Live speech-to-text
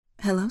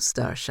Hello,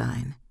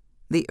 Starshine.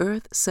 The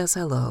Earth says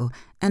hello,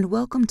 and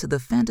welcome to the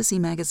Fantasy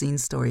Magazine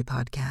Story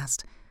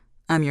Podcast.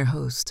 I'm your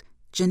host,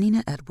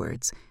 Janina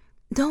Edwards.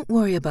 Don't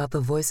worry about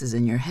the voices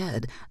in your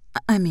head.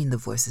 I mean the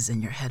voices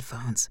in your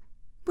headphones.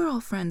 We're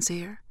all friends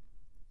here.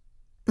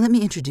 Let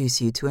me introduce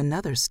you to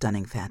another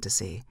stunning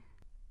fantasy.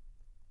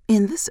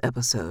 In this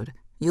episode,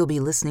 you'll be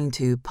listening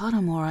to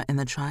Patamora and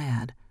the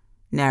Triad,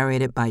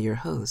 narrated by your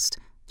host,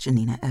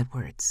 Janina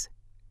Edwards.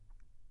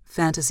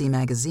 Fantasy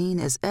Magazine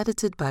is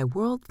edited by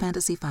World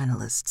Fantasy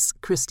finalists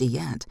Christy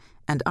Yant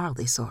and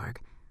Arlie Sorg.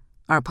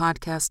 Our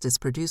podcast is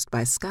produced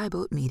by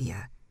Skyboat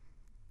Media.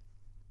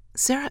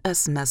 Sarah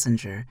S.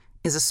 Messenger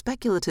is a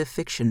speculative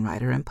fiction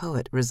writer and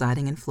poet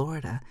residing in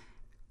Florida.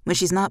 When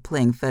she's not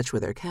playing fetch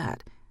with her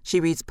cat, she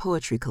reads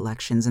poetry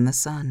collections in the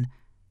Sun.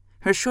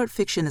 Her short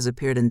fiction has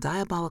appeared in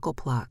Diabolical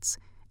Plots,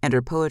 and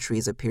her poetry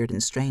has appeared in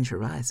Strange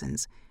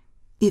Horizons.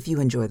 If you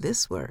enjoy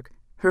this work,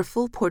 her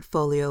full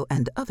portfolio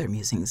and other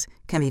musings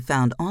can be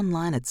found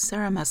online at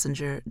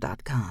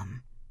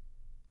sarahmessenger.com.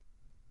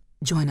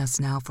 Join us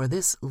now for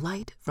this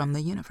Light from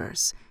the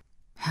Universe.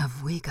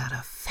 Have we got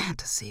a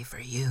fantasy for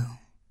you?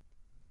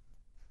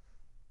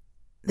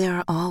 There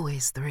are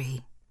always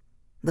three: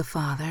 the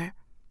father,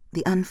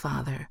 the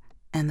unfather,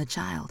 and the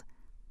child.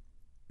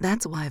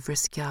 That's why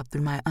Vriskjab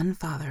threw my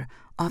unfather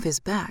off his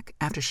back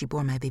after she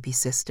bore my baby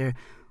sister,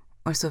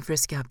 or so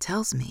Vriskjab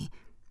tells me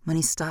when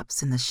he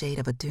stops in the shade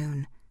of a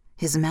dune,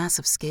 his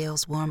massive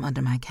scales warm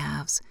under my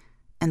calves,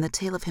 and the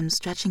tail of him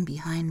stretching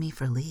behind me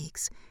for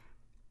leagues.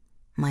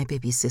 My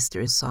baby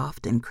sister is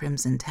soft and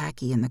crimson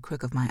tacky in the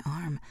crook of my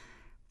arm.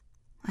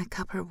 I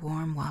cup her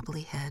warm,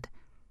 wobbly head.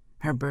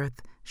 Her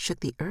birth shook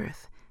the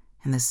earth,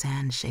 and the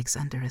sand shakes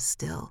under us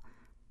still.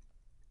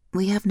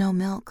 We have no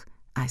milk,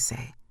 I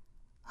say.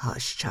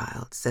 Hush,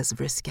 child, says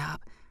Vriskjab,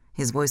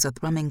 his voice a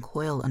thrumming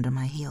coil under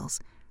my heels.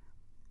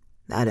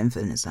 That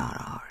infant is not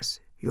ours.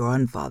 Your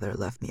unfather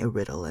left me a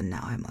riddle, and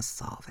now I must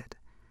solve it.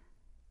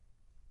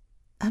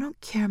 I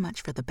don't care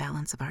much for the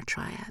balance of our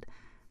triad,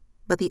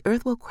 but the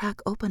earth will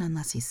crack open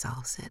unless he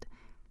solves it.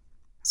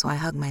 So I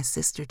hug my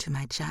sister to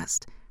my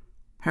chest.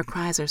 Her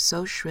cries are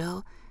so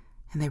shrill,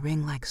 and they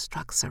ring like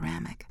struck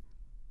ceramic.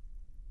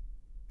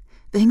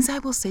 Things I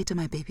will say to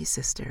my baby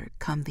sister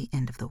come the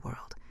end of the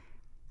world.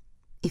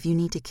 If you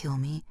need to kill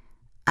me,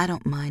 I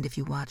don't mind if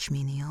you watch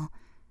me kneel,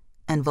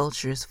 and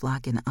vultures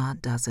flock in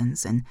odd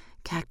dozens, and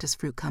cactus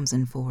fruit comes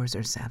in 4s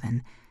or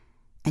 7,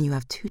 and you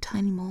have 2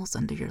 tiny moles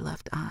under your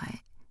left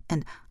eye,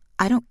 and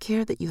I don't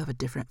care that you have a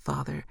different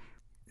father,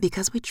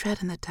 because we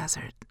tread in the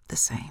desert the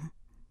same.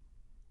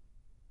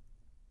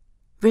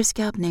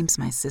 Vriskjab names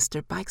my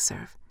sister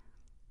Bikesurf.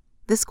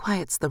 This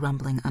quiets the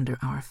rumbling under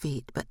our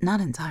feet, but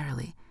not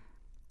entirely.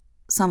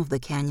 Some of the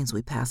canyons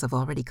we pass have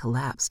already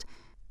collapsed,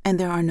 and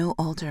there are no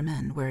altar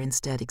men where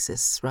instead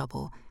exists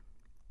rubble.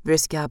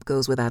 Vriskjab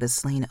goes without his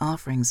slain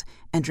offerings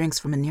and drinks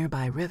from a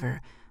nearby river,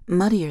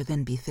 muddier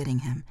than befitting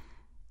him,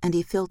 and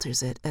he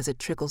filters it as it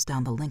trickles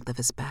down the length of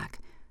his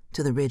back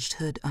to the ridged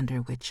hood under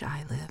which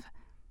I live.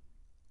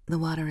 The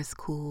water is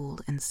cool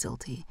and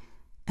silty,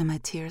 and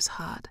my tears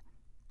hot,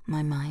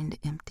 my mind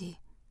empty.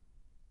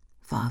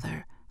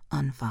 Father,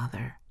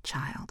 unfather,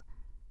 child.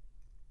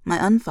 My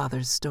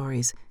unfather's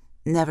stories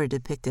never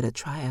depicted a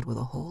triad with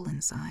a hole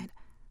inside.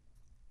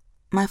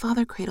 My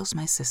father cradles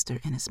my sister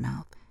in his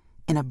mouth,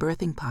 in a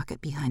birthing pocket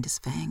behind his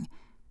fang.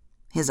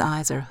 His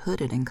eyes are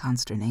hooded in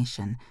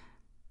consternation.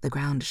 The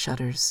ground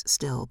shudders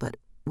still, but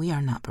we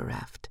are not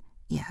bereft,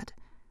 yet.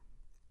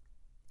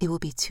 It will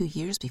be 2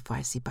 years before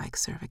I see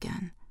Bikesurf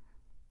again.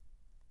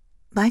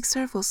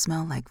 Bikesurf will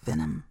smell like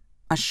venom,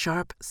 a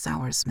sharp,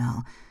 sour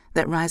smell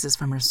that rises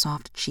from her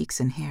soft cheeks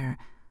and hair,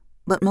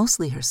 but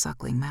mostly her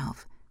suckling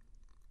mouth.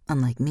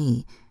 Unlike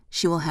me,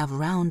 she will have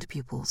round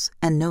pupils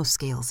and no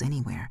scales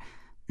anywhere,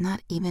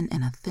 not even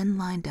in a thin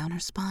line down her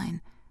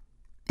spine.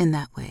 In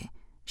that way,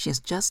 she is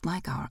just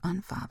like our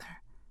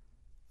unfather.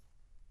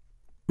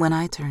 When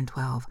I turn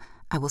 12,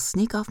 I will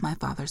sneak off my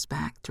father's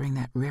back during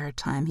that rare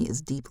time he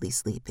is deeply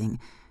sleeping,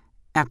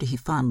 after he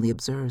fondly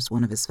observes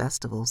one of his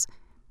festivals.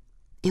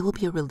 It will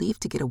be a relief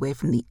to get away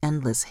from the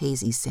endless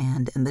hazy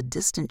sand and the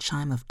distant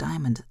chime of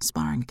diamond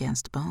sparring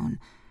against bone.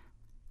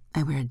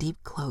 I wear a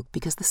deep cloak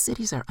because the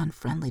cities are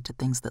unfriendly to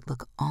things that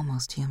look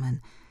almost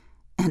human,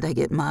 and I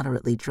get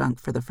moderately drunk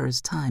for the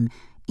first time,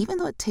 even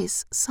though it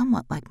tastes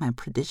somewhat like my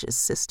prodigious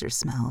sister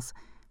smells.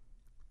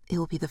 It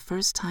will be the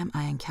first time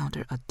I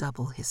encounter a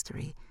double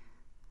history.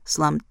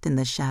 Slumped in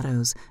the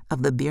shadows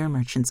of the beer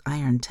merchant's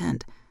iron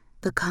tent,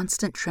 the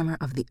constant tremor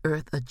of the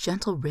earth a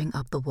gentle ring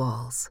up the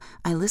walls,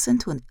 I listen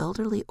to an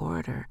elderly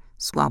orator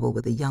squabble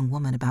with a young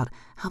woman about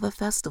how the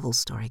festival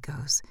story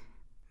goes.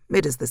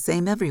 It is the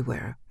same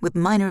everywhere, with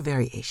minor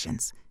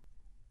variations.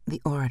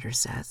 The orator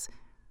says,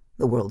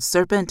 "The world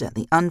serpent and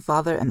the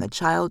unfather and the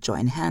child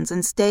join hands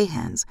and stay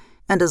hands,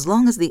 and as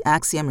long as the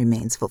axiom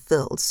remains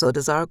fulfilled, so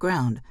does our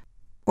ground.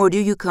 Or do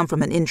you come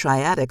from an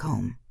intriadic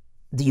home?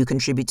 Do you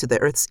contribute to the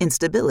earth's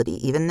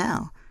instability even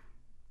now?"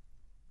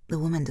 The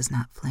woman does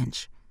not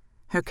flinch.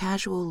 Her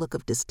casual look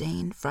of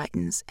disdain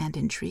frightens and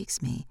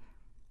intrigues me.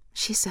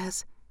 She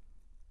says,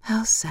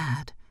 How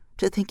sad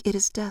to think it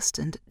is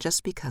destined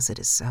just because it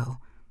is so.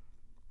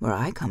 Where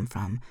I come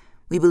from,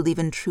 we believe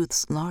in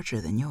truths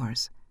larger than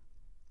yours.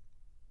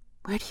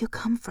 Where do you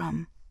come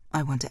from?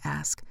 I want to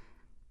ask,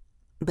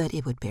 but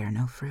it would bear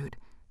no fruit.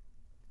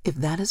 If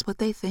that is what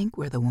they think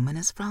where the woman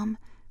is from,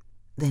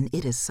 then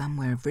it is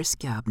somewhere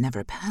Vriskjab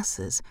never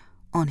passes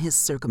on his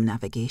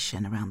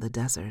circumnavigation around the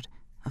desert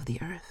of the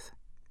earth.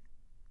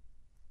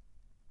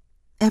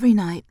 Every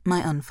night,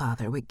 my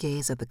unfather would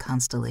gaze at the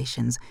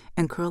constellations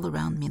and curl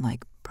around me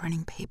like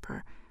burning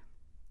paper.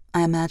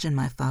 I imagine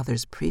my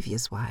father's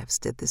previous wives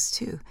did this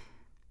too,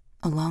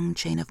 a long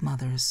chain of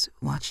mothers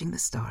watching the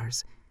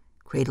stars,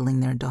 cradling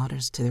their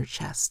daughters to their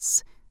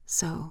chests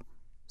so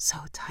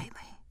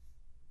tightly.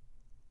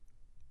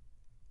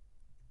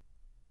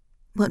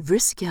 What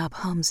Vriskjab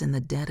hums in the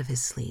dead of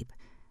his sleep,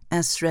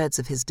 as shreds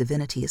of his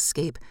divinity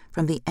escape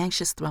from the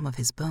anxious thrum of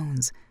his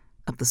bones,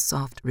 up the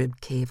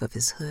soft-ribbed cave of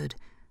his hood,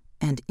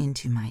 and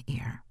into my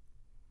ear.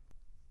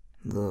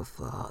 The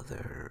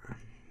father,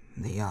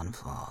 the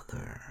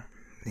unfather,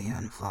 the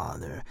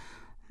unfather,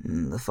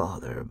 the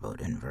father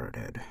but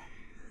inverted,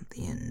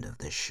 the end of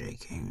the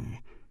shaking,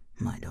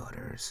 my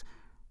daughters,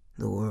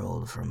 the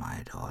world for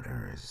my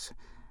daughters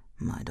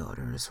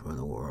for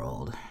the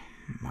world,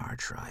 our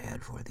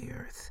triad for the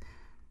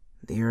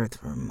earth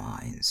for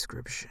my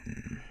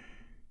inscription.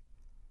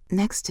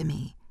 Next to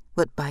me,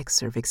 what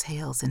Bikeserve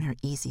exhales in her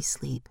easy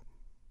sleep.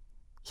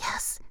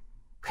 Yes,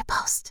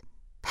 riposte,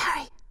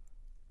 parry,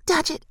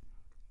 dodge it,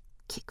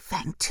 kick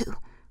fang too.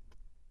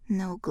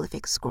 No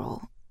glyphic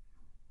scroll.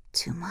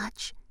 Too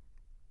much.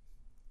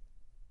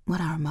 What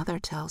our mother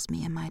tells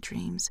me in my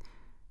dreams,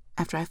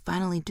 after I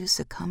finally do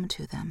succumb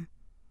to them.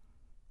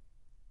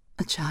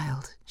 A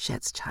child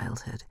sheds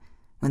childhood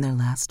when their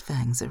last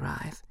fangs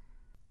arrive,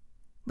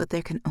 but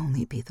there can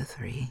only be the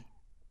 3.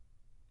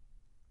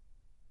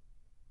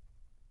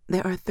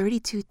 There are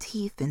 32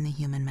 teeth in the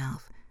human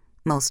mouth,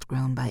 most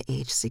grown by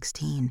age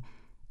 16,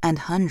 and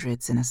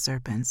hundreds in a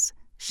serpent's,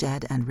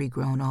 shed and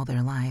regrown all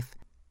their life.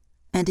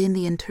 And in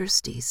the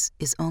interstice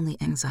is only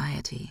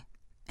anxiety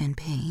and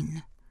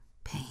pain,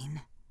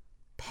 pain,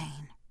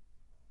 pain.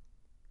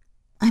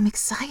 I'm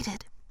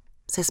excited,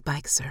 says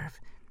Bikeserve.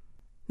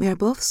 We are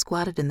both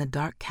squatted in the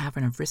dark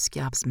cavern of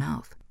Vriskjab's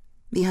mouth,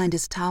 behind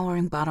his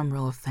towering bottom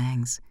row of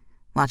fangs,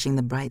 watching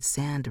the bright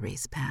sand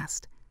race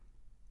past.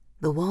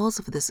 The walls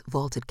of this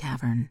vaulted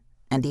cavern,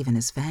 and even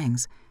his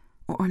fangs,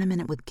 are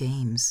ornamented with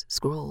games,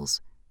 scrolls,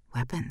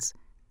 weapons.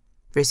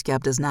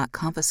 Vriskjab does not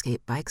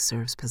confiscate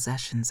Bikeserve's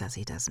possessions as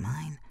he does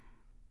mine.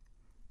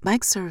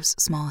 Bikeserve's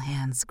small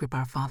hands grip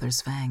our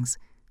father's fangs,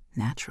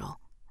 natural,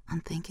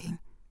 unthinking.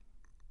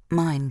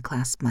 Mine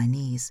clasp my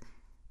knees,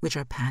 which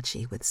are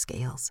patchy with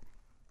scales.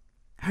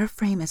 Her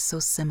frame is so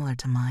similar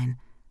to mine,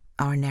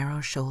 our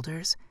narrow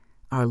shoulders,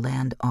 our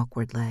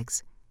land-awkward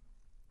legs.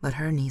 But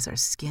her knees are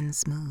skin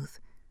smooth.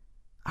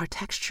 Our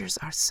textures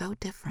are so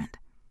different.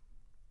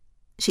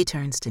 She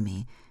turns to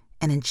me,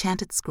 an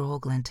enchanted scroll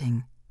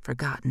glinting,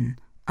 forgotten,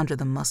 under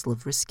the muscle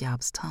of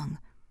Vriskjab's tongue.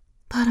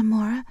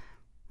 Patamora,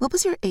 what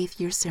was your 8th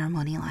year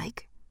ceremony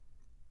like?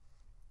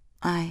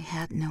 I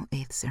had no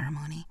 8th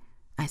ceremony,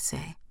 I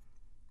say.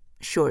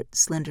 Short,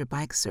 slender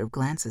Bikeserve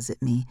glances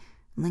at me,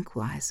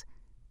 link-wise.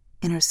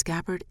 In her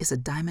scabbard is a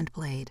diamond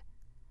blade,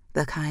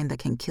 the kind that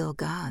can kill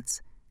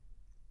gods.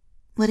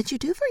 What did you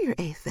do for your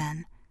 8th,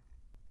 then?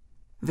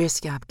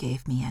 Vriskjab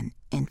gave me an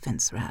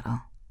infant's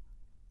rattle.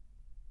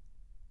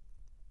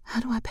 How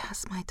do I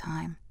pass my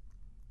time?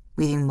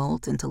 Weaving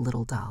molt into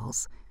little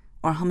dolls,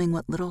 or humming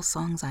what little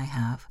songs I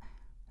have,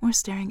 or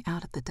staring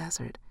out at the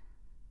desert,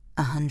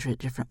 100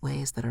 different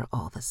ways that are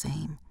all the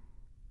same.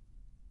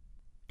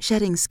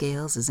 Shedding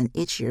scales is an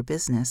itchier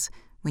business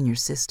when your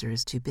sister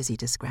is too busy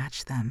to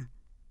scratch them.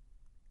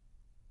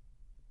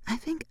 I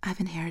think I've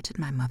inherited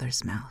my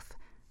mother's mouth.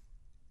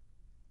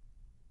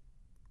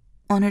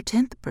 On her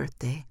 10th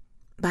birthday,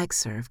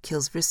 Bikeserve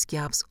kills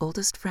Vriskjab's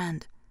oldest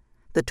friend,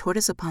 the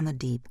tortoise upon the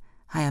deep,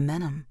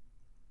 Hyamenum.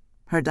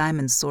 Her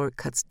diamond sword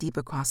cuts deep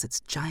across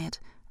its giant,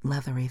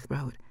 leathery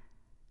throat.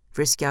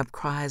 Vriskjab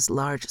cries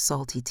large,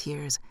 salty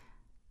tears.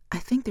 I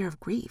think they're of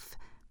grief.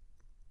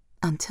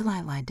 Until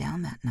I lie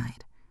down that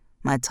night,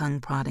 my tongue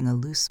prodding a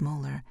loose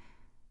molar,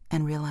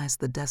 and realize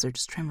the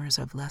desert's tremors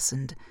have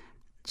lessened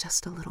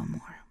just a little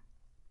more.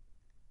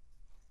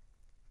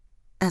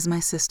 As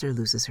my sister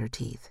loses her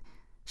teeth,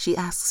 she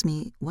asks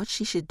me what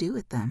she should do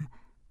with them.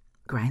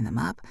 Grind them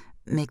up,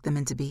 make them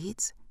into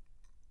beads?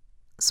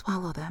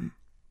 Swallow them,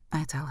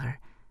 I tell her.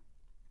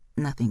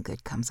 Nothing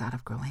good comes out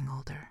of growing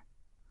older.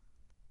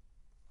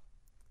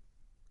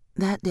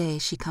 That day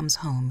she comes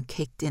home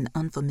caked in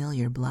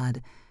unfamiliar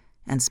blood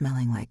and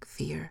smelling like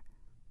fear.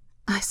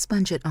 I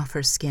sponge it off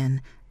her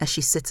skin as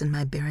she sits in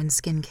my barren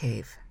skin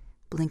cave,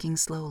 blinking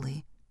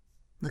slowly,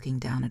 looking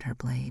down at her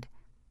blade.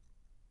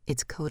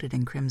 It's coated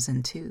in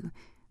crimson too,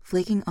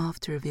 flaking off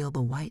to reveal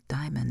the white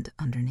diamond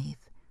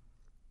underneath.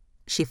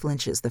 She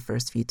flinches the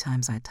first few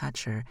times I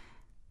touch her,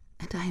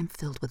 and I am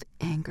filled with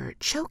anger,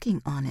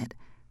 choking on it.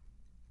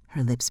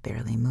 Her lips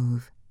barely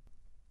move.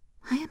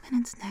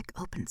 Hyamin's neck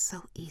opens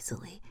so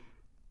easily,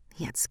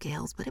 He had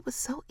scales, but it was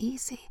so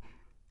easy.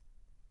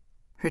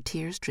 Her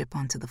tears drip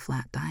onto the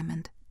flat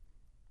diamond.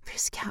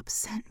 Friskjap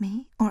sent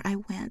me, or I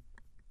went.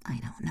 I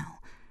don't know.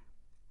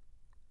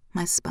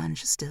 My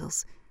sponge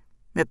stills.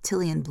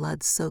 Reptilian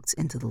blood soaks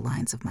into the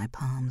lines of my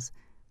palms.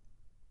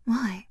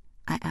 Why?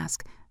 I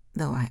ask,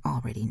 though I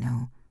already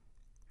know.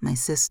 My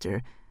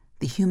sister,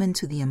 the human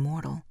to the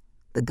immortal,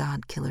 the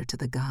god killer to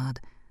the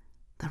god,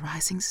 the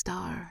rising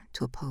star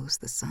to oppose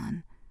the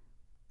sun.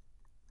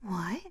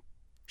 Why?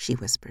 She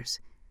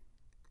whispers.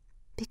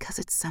 Because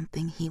it's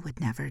something he would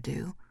never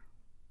do.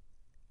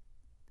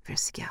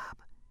 Friskjap,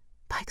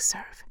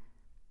 Bikeserve.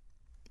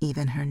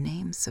 Even her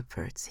name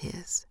subverts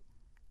his.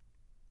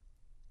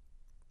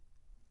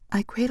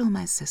 I cradle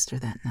my sister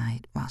that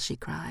night while she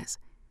cries.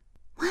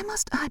 Why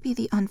must I be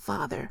the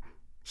unfather?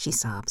 She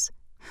sobs.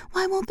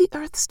 Why won't the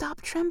earth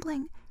stop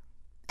trembling?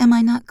 Am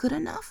I not good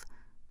enough?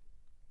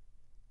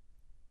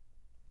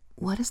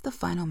 What is the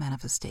final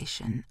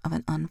manifestation of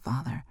an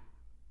unfather?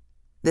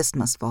 This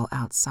must fall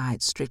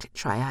outside strict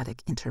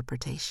triadic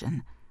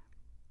interpretation.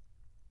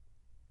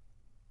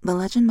 The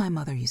legend my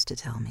mother used to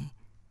tell me.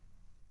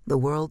 The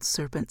world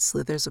serpent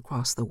slithers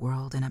across the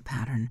world in a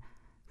pattern,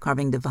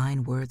 carving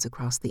divine words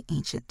across the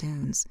ancient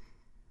dunes,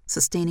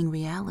 sustaining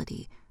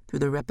reality through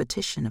the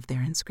repetition of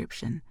their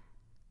inscription.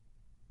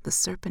 The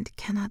serpent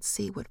cannot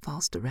see what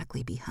falls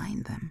directly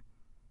behind them.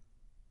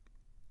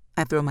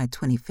 I throw my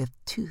 25th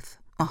tooth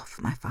off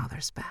my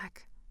father's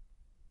back.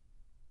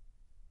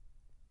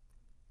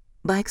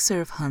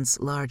 Bikeserve hunts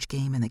large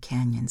game in the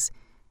canyons,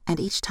 and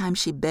each time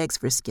she begs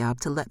Friskjap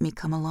to let me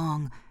come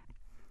along.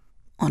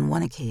 On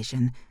one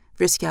occasion,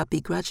 Friskjap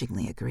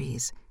begrudgingly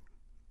agrees.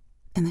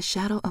 In the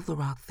shadow of the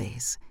rock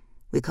face,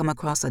 we come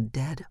across a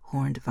dead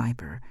horned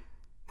viper,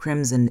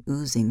 crimson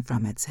oozing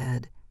from its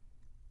head.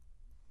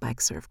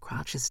 Bikeserve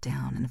crouches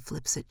down and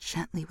flips it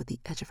gently with the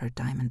edge of her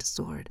diamond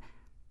sword.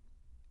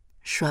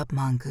 Shrub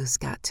mongoose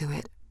got to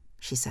it,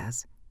 she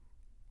says.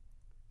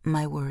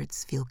 My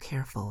words feel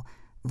careful,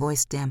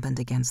 voice dampened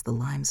against the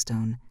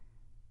limestone.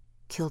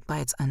 Killed by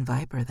its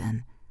unviper,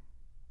 then.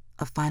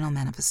 A final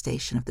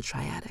manifestation of the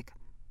triadic.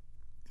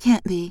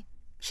 Can't be,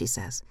 she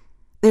says.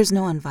 There's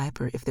no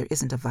unviper if there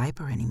isn't a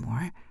viper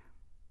anymore.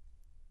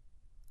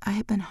 I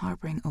have been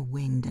harboring a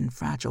winged and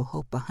fragile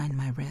hope behind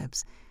my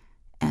ribs,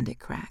 and it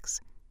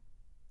cracks.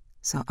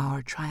 So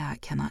our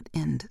triad cannot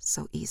end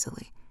so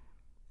easily.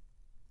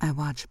 I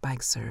watch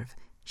Bikeserve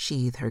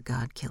sheathe her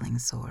god-killing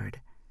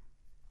sword.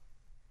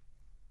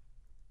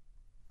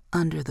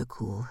 Under the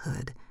cool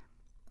hood,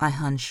 I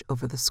hunch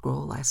over the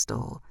scroll I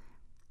stole.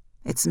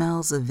 It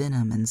smells of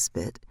venom and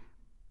spit.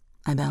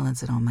 I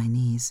balance it on my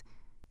knees,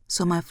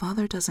 so my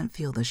father doesn't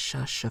feel the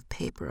shush of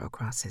paper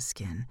across his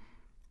skin.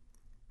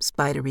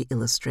 Spidery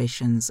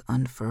illustrations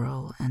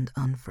unfurl and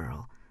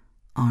unfurl.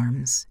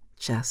 Arms,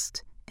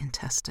 chest,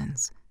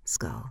 intestines,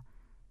 skull.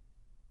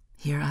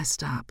 Here I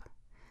stop,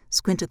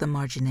 squint at the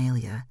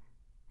marginalia,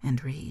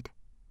 and read.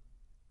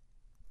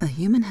 A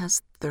human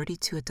has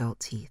 32 adult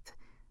teeth,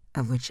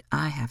 of which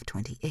I have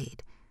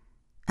 28,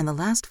 and the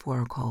last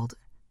 4 are called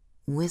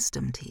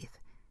wisdom teeth.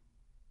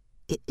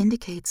 It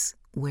indicates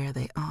where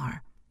they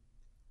are.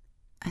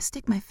 I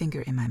stick my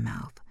finger in my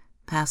mouth,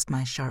 past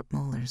my sharp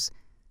molars,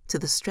 to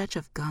the stretch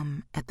of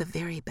gum at the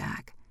very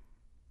back.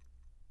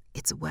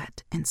 It's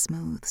wet and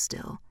smooth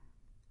still.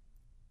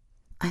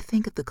 I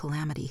think of the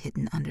calamity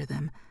hidden under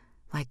them,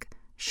 like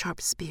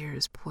sharp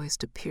spears poised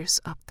to pierce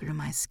up through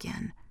my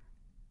skin.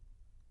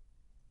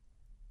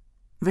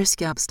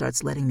 Friskjap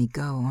starts letting me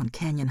go on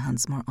canyon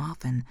hunts more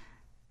often.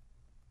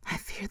 I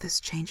fear this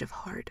change of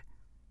heart.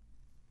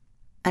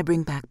 I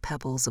bring back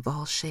pebbles of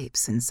all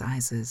shapes and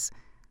sizes.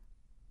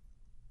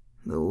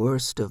 The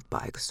worst of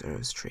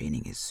Bikeserve's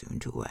training is soon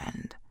to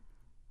end,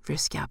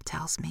 Friskjap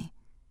tells me.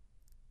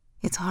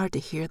 It's hard to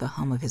hear the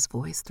hum of his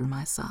voice through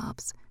my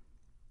sobs.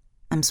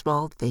 I'm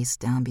sprawled face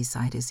down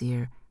beside his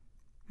ear,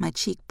 my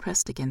cheek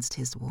pressed against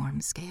his warm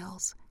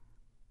scales.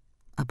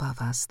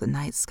 Above us, the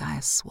night sky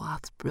is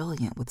swathed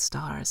brilliant with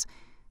stars,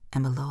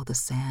 and below the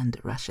sand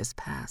rushes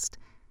past.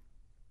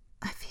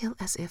 I feel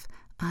as if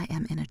I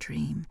am in a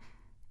dream,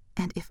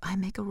 and if I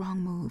make a wrong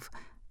move,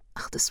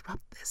 I'll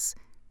disrupt this.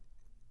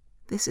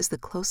 This is the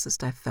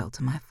closest I've felt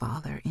to my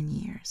father in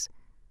years.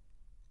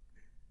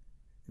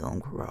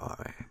 Don't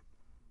cry,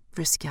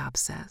 Friskjap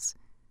says,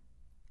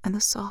 and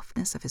the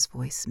softness of his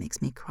voice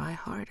makes me cry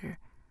harder.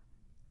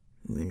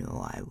 You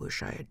know, I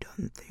wish I had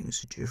done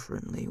things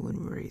differently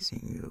when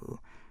raising you.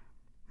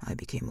 I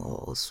became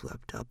all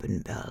swept up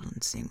in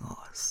balancing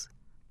us.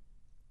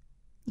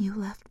 You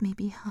left me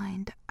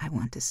behind, I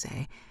want to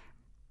say,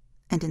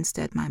 and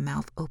instead my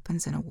mouth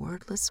opens in a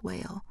wordless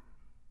wail.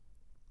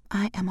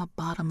 I am a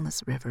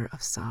bottomless river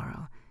of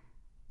sorrow,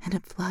 and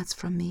it floods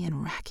from me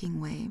in racking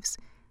waves.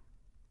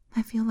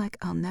 I feel like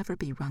I'll never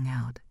be wrung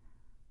out.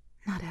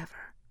 Not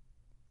ever.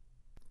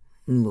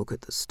 Look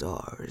at the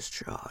stars,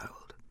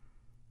 child,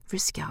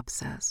 Friskjap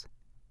says.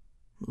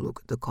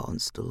 Look at the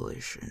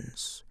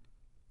constellations.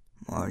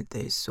 Aren't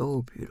they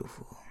so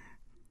beautiful?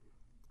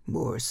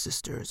 Your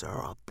sisters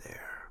are up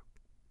there.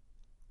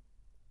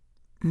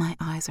 My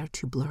eyes are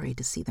too blurry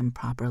to see them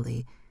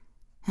properly,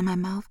 and my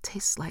mouth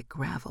tastes like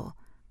gravel.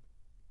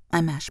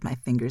 I mash my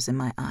fingers in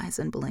my eyes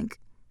and blink.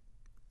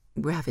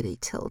 Gravity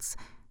tilts,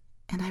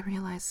 and I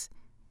realize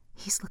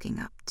he's looking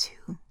up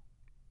too.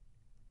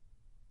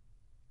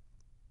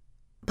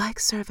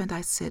 Bikeserve and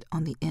I sit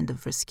on the end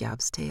of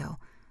Vrskjab's tail,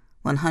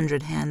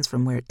 100 hands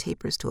from where it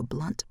tapers to a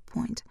blunt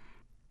point.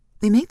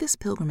 We make this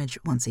pilgrimage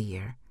once a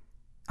year.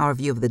 Our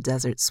view of the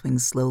desert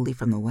swings slowly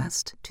from the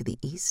west to the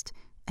east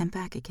and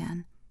back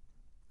again,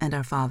 and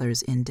our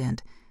father's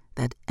indent,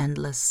 that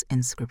endless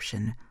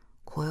inscription,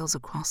 coils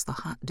across the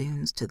hot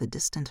dunes to the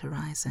distant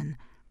horizon.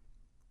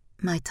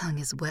 My tongue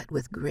is wet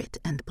with grit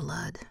and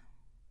blood.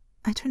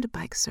 I turn to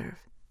Bikeserve,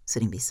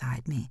 sitting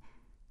beside me,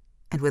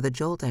 and with a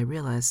jolt I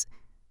realize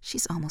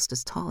she's almost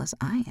as tall as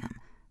I am.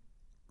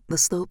 The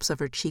slopes of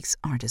her cheeks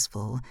aren't as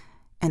full,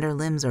 and her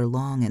limbs are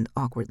long and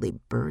awkwardly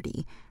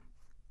birdy.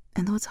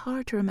 And though it's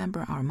hard to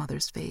remember our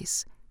mother's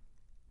face,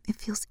 it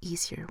feels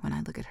easier when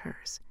I look at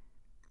hers.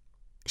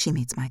 She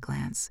meets my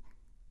glance,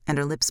 and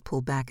her lips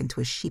pull back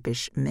into a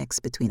sheepish mix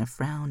between a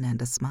frown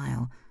and a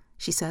smile.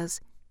 She says,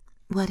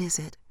 "What is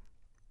it?"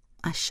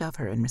 I shove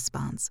her in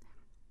response.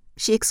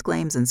 She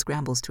exclaims and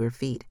scrambles to her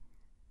feet.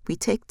 We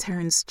take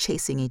turns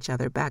chasing each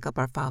other back up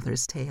our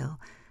father's tail.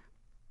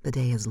 The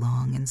day is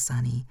long and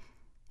sunny,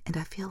 and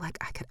I feel like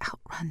I could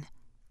outrun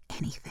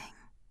anything.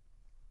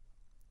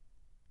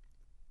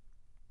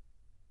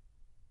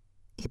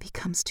 It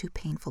becomes too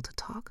painful to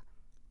talk,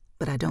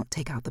 but I don't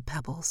take out the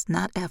pebbles,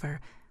 not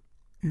ever,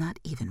 not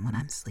even when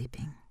I'm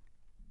sleeping.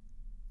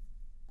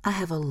 I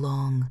have a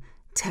long,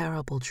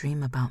 terrible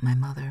dream about my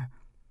mother,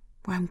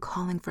 where I'm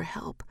calling for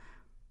help,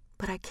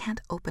 but I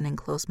can't open and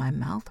close my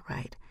mouth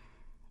right,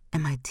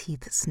 and my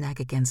teeth snag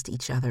against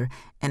each other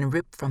and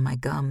rip from my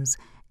gums,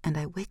 and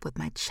I wake with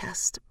my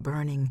chest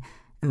burning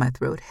and my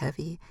throat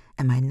heavy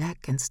and my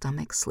neck and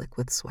stomach slick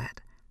with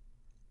sweat.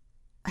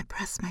 I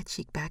press my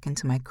cheek back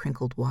into my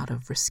crinkled wad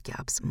of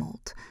Vrskjab's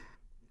molt.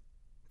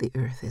 The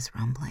earth is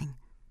rumbling.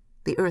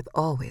 The earth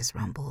always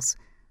rumbles.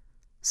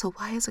 So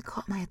why has it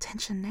caught my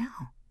attention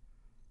now?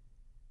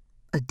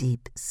 A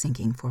deep,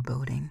 sinking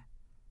foreboding.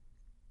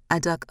 I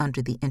duck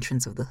under the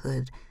entrance of the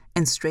hood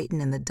and straighten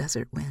in the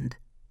desert wind.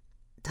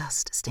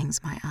 Dust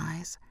stings my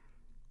eyes.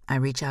 I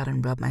reach out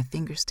and rub my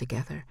fingers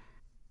together.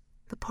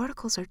 The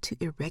particles are too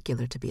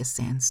irregular to be a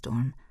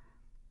sandstorm.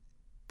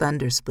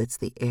 Thunder splits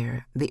the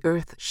air, the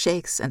earth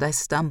shakes, and I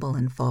stumble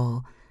and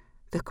fall.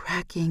 The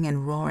cracking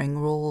and roaring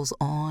rolls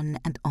on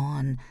and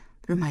on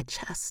through my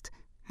chest,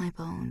 my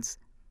bones.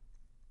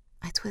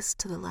 I twist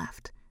to the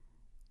left.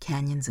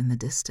 Canyons in the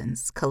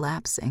distance,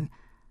 collapsing.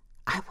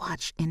 I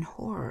watch in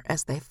horror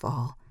as they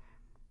fall.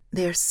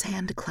 Their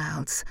sand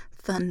clouds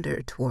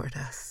thunder toward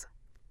us.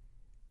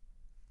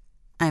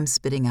 I'm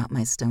spitting out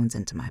my stones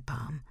into my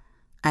palm.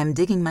 I'm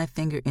digging my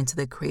finger into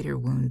the crater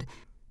wound.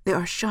 There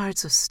are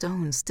shards of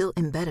stone still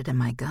embedded in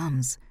my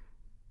gums.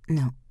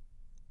 No,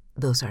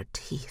 those are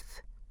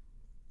teeth.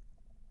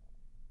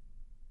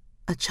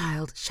 A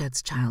child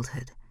sheds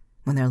childhood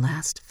when their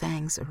last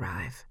fangs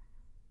arrive.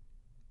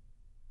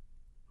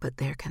 But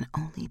there can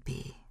only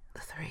be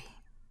the 3.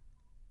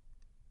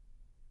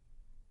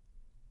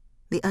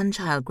 The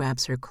unchild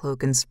grabs her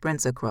cloak and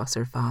sprints across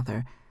her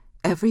father.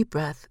 Every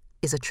breath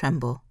is a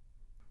tremble.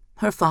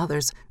 Her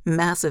father's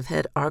massive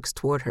head arcs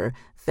toward her,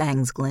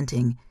 fangs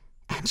glinting,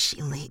 and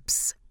she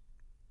leaps.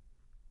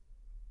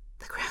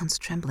 The ground's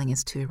trembling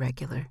is too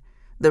irregular,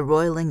 the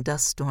roiling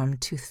dust storm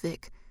too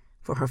thick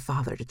for her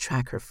father to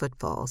track her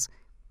footfalls.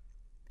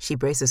 She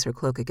braces her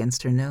cloak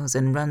against her nose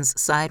and runs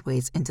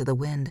sideways into the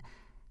wind.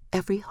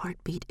 Every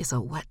heartbeat is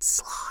a wet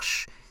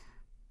slosh.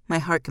 My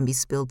heart can be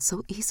spilled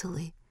so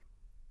easily.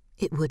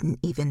 It wouldn't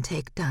even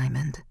take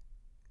diamond.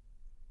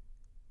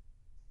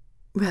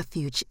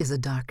 Refuge is a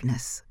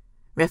darkness.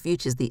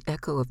 Refuge is the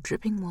echo of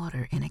dripping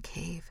water in a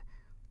cave.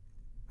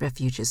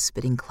 Refuge is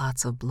spitting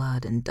clots of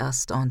blood and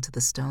dust onto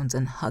the stones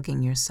and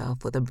hugging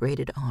yourself with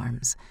abraded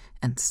arms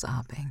and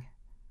sobbing.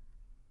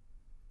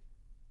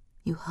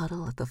 You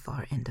huddle at the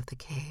far end of the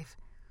cave,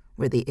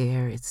 where the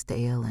air is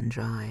stale and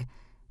dry,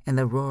 and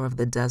the roar of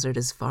the desert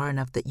is far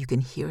enough that you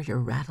can hear your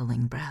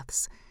rattling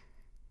breaths.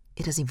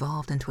 It has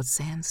evolved into a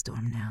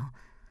sandstorm now,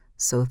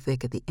 so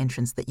thick at the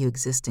entrance that you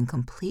exist in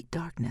complete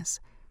darkness.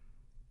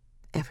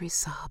 Every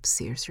sob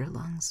sears your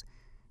lungs,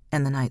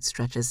 and the night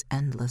stretches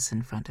endless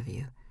in front of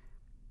you.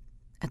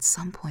 At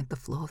some point, the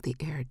flow of the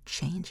air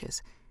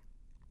changes.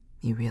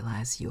 You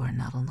realize you are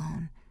not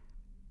alone.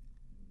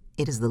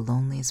 It is the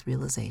loneliest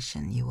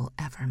realization you will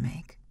ever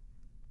make.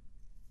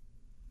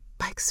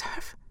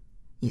 "Bikeserve,"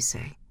 you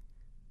say.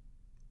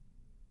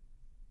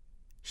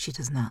 She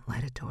does not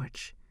light a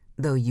torch,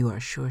 though you are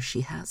sure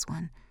she has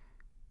one.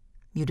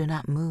 You do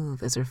not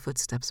move as her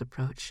footsteps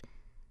approach.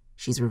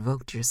 She's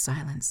revoked your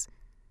silence,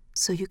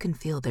 so you can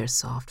feel their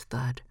soft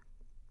thud.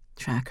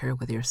 Track her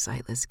with your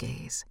sightless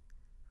gaze.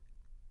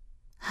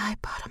 "Hi,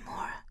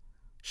 Patamora,"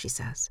 she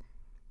says.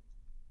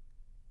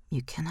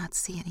 You cannot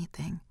see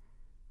anything,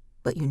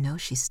 but you know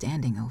she's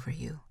standing over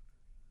you.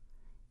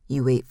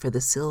 You wait for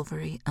the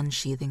silvery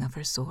unsheathing of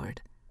her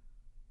sword.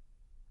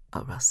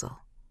 A rustle.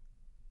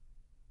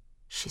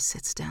 She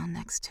sits down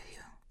next to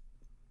you.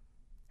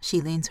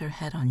 She leans her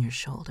head on your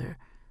shoulder.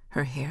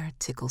 Her hair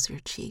tickles your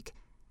cheek.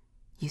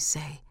 You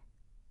say,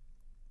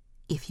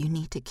 "If you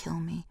need to kill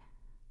me,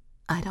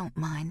 I don't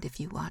mind if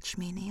you watch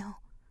me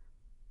kneel."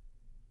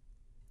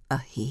 A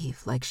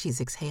heave like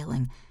she's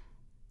exhaling.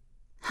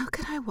 "How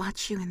could I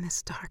watch you in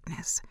this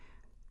darkness?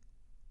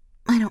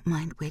 I don't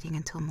mind waiting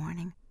until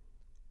morning."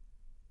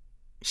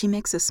 She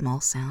makes a small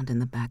sound in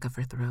the back of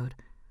her throat.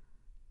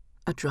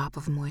 A drop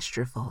of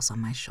moisture falls on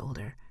my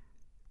shoulder,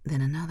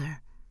 then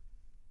another.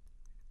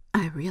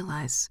 I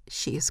realize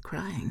she is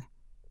crying.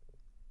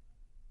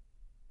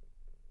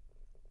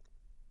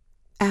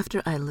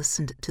 After I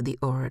listened to the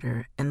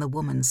orator and the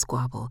woman's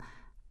squabble,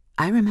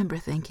 I remember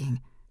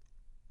thinking,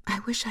 I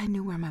wish I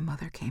knew where my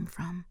mother came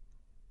from,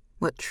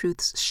 what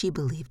truths she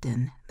believed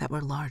in that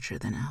were larger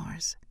than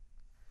ours.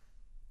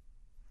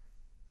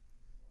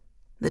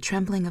 The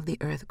trembling of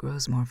the earth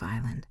grows more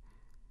violent,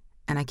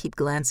 and I keep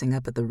glancing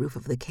up at the roof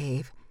of the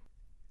cave,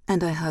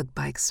 and I hug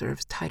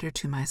Bikeserve tighter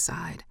to my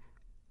side.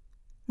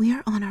 "We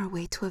are on our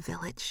way to a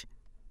village,"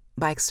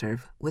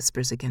 Bikeserve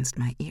whispers against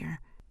my ear.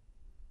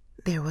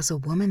 "There was a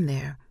woman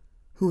there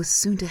who was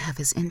soon to have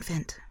his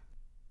infant."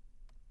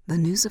 The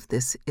news of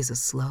this is a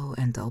slow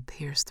and dull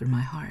pierce through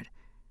my heart.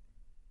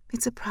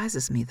 It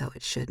surprises me, though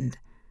it shouldn't.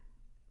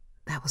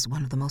 That was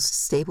one of the most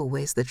stable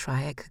ways the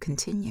triad could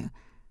continue.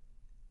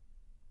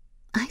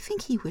 "I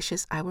think he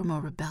wishes I were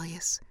more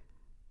rebellious,"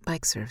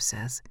 Bikeserve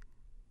says,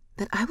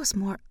 "that I was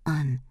more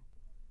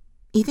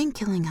Even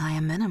killing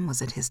Hyamenem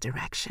was at his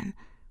direction."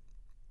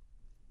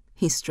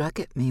 "He struck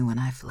at me when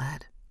I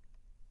fled,"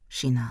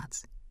 she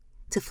nods,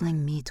 "to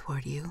fling me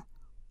toward you,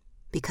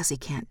 because he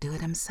can't do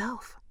it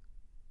himself."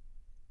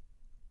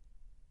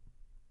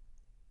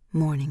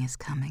 Morning is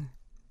coming,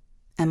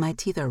 and my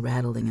teeth are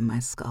rattling in my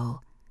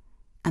skull,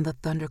 and the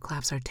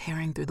thunderclaps are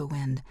tearing through the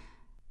wind,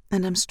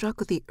 and I'm struck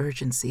with the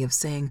urgency of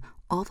saying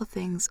all the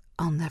things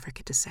I'll never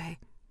get to say.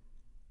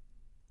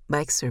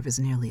 Bikeserve is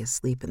nearly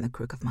asleep in the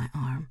crook of my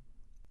arm.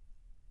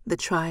 "The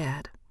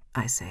triad,"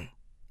 I say,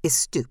 "is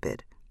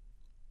stupid.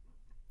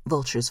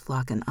 Vultures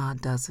flock in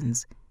odd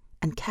dozens,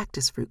 and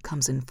cactus fruit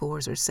comes in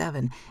 4s or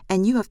 7,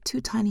 and you have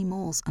 2 tiny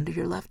moles under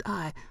your left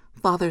eye.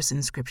 Father's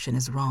inscription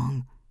is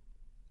wrong."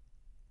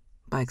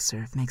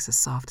 Bikeserve makes a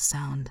soft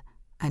sound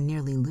I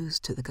nearly lose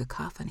to the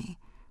cacophony.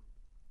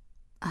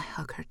 I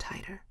hug her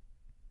tighter.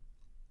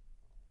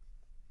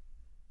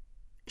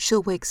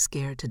 She'll wake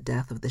scared to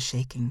death of the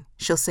shaking.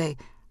 She'll say,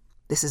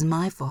 "This is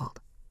my fault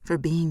for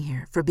being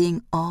here, for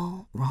being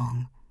all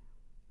wrong."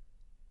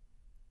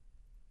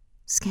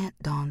 Scant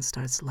dawn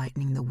starts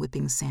lightening the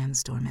whipping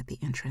sandstorm at the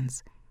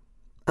entrance.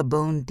 A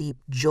bone-deep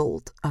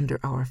jolt under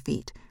our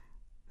feet,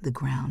 the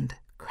ground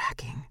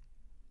cracking.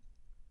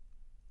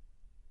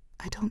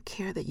 "I don't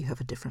care that you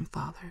have a different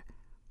father,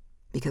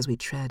 because we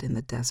tread in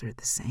the desert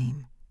the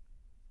same."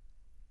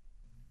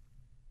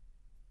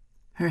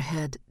 Her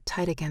head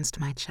tight against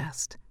my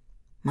chest,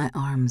 my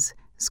arms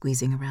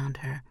squeezing around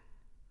her.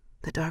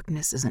 The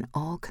darkness is an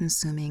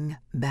all-consuming,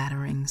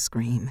 battering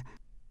scream,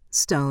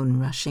 stone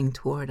rushing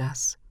toward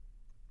us.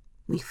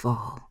 We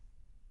fall.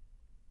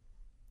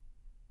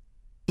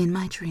 In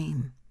my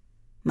dream,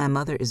 my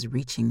mother is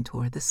reaching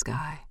toward the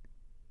sky.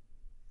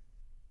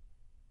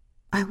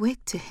 I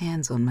wake to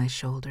hands on my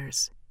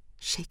shoulders,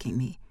 shaking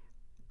me.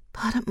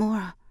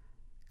 "Padamora,"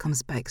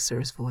 comes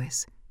Bikeserve's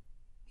voice.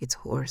 It's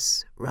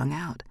hoarse, wrung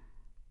out.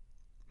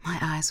 My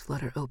eyes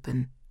flutter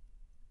open.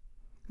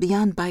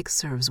 Beyond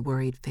Bikeserve's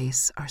worried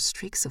face are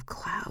streaks of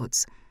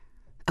clouds,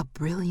 a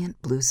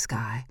brilliant blue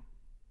sky.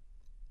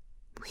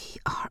 We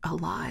are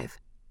alive.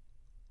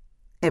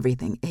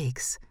 Everything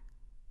aches.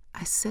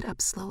 I sit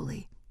up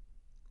slowly.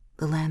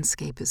 The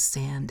landscape is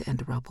sand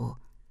and rubble,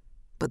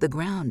 but the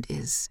ground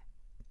is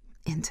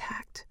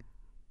intact.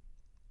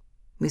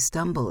 We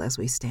stumble as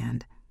we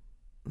stand.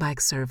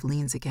 Bikeserve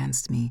leans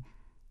against me.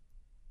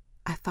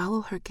 I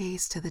follow her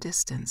gaze to the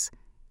distance.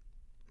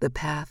 The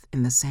path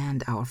in the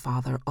sand our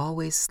father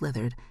always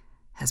slithered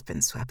has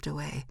been swept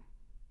away.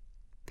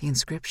 The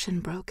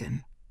inscription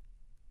broken.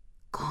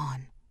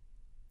 Gone.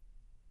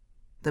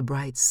 The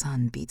bright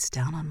sun beats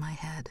down on my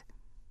head.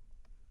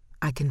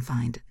 I can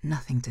find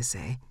nothing to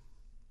say.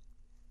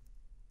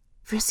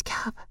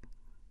 "Vriskab,"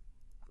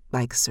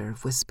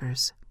 Bikeserve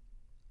whispers.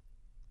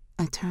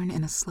 I turn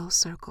in a slow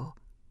circle.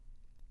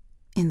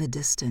 In the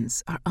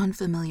distance are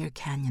unfamiliar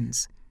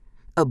canyons,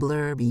 a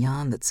blur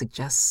beyond that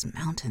suggests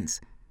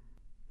mountains.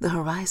 The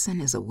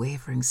horizon is a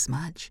wavering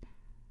smudge,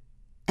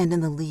 and in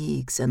the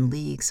leagues and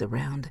leagues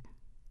around,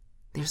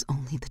 there's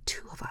only the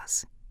 2 of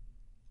us.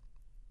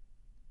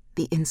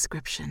 The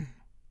inscription,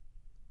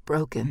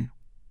 broken,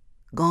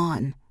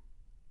 gone.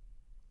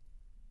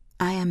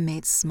 I am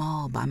made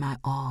small by my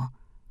awe,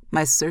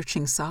 my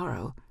searching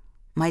sorrow,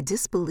 my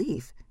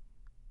disbelief.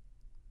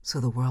 So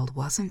the world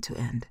wasn't to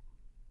end.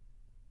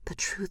 The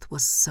truth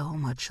was so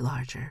much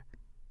larger.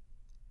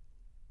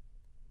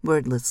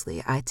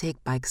 Wordlessly, I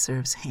take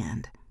Bikeserve's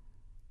hand.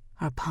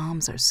 Our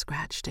palms are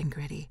scratched and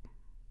gritty.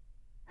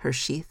 Her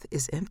sheath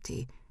is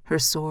empty, her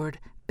sword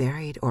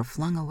buried or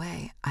flung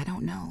away, I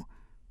don't know.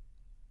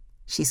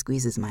 She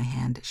squeezes my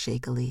hand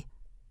shakily,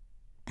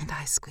 and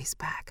I squeeze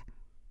back.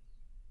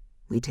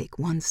 We take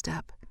one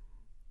step,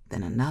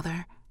 then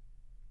another,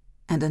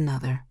 and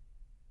another.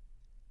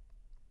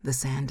 The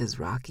sand is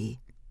rocky,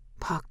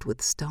 pocked with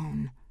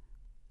stone,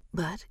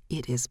 but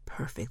it is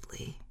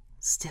perfectly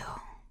still.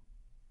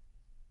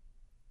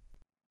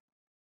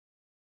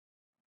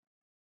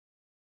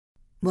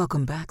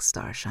 Welcome back,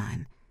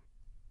 Starshine.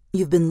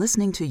 You've been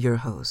listening to your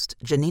host,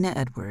 Janina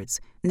Edwards,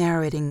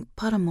 narrating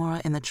Patamora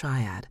in the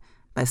Triad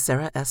by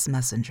Sarah S.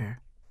 Messenger.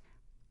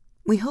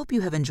 We hope you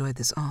have enjoyed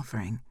this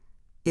offering.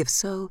 If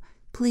so,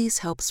 please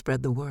help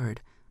spread the word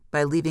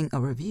by leaving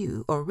a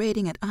review or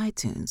rating at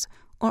iTunes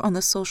or on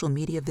the social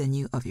media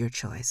venue of your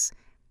choice.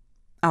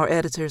 Our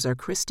editors are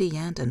Christy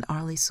Yant and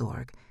Arlie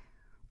Sorg.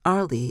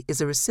 Arlie is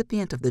a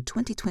recipient of the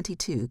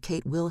 2022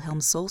 Kate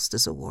Wilhelm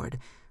Solstice Award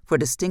for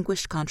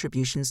distinguished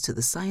contributions to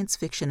the science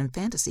fiction and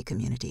fantasy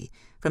community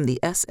from the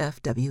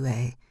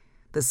SFWA,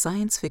 the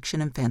Science Fiction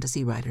and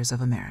Fantasy Writers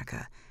of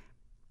America.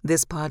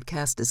 This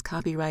podcast is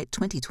copyright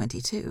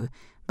 2022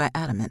 by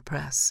Adamant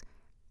Press.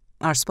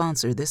 Our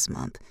sponsor this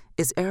month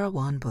is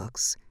Erewhon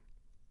Books.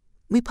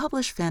 We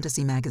publish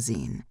Fantasy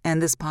Magazine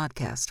and this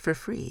podcast for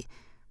free,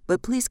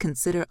 but please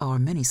consider our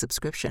many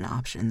subscription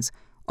options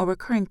or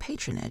recurring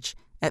patronage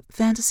at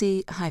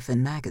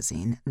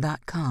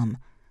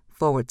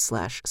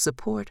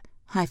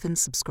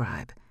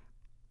fantasy-magazine.com/support-subscribe.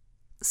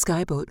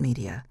 Skyboat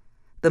Media,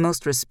 the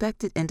most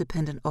respected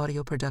independent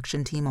audio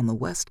production team on the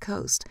West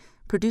Coast,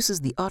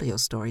 produces the audio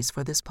stories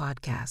for this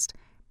podcast.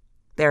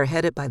 They are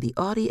headed by the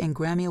Audie and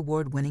Grammy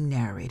Award-winning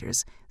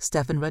narrators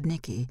Stefan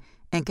Rudnicki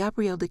and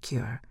Gabrielle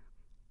DeCure.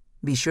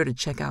 Be sure to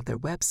check out their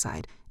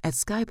website at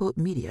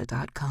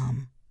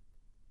skyboatmedia.com.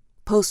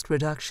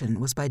 Post-production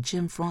was by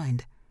Jim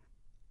Freund.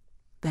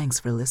 Thanks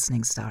for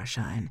listening,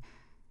 Starshine.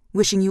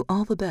 Wishing you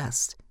all the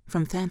best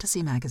from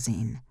Fantasy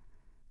Magazine.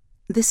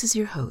 This is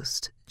your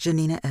host,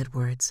 Janina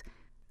Edwards.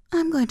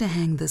 I'm going to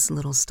hang this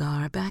little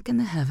star back in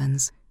the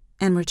heavens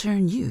and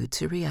return you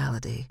to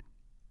reality.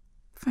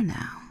 For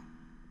now.